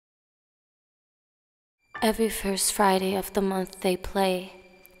Every first Friday of the month they play.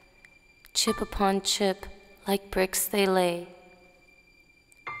 Chip upon chip, like bricks they lay.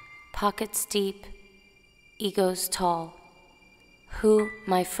 Pockets deep, egos tall. Who,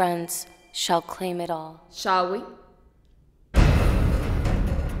 my friends, shall claim it all? Shall we?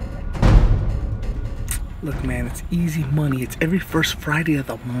 Look, man, it's easy money. It's every first Friday of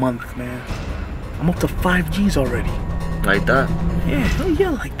the month, man. I'm up to 5 G's already. Like that? Yeah, hell yeah,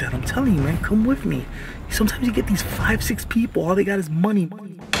 like that. I'm telling you, man, come with me. Sometimes you get these 5, 6 people, all they got is money. What's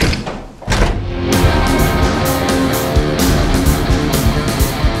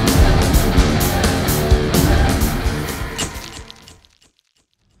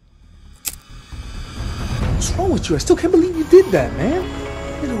wrong with you? I still can't believe you did that, man.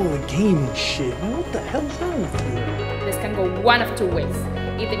 You did all the game and shit, man. What the hell's wrong with you? This can go one of two ways.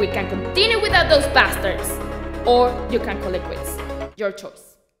 Either we can continue without those bastards, or you can call it quits. Your choice.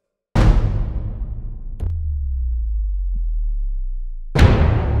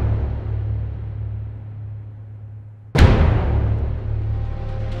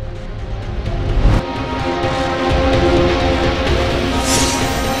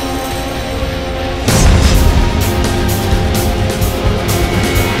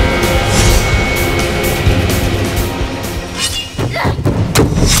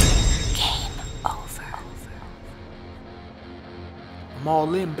 I'm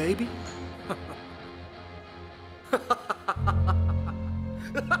all in, baby.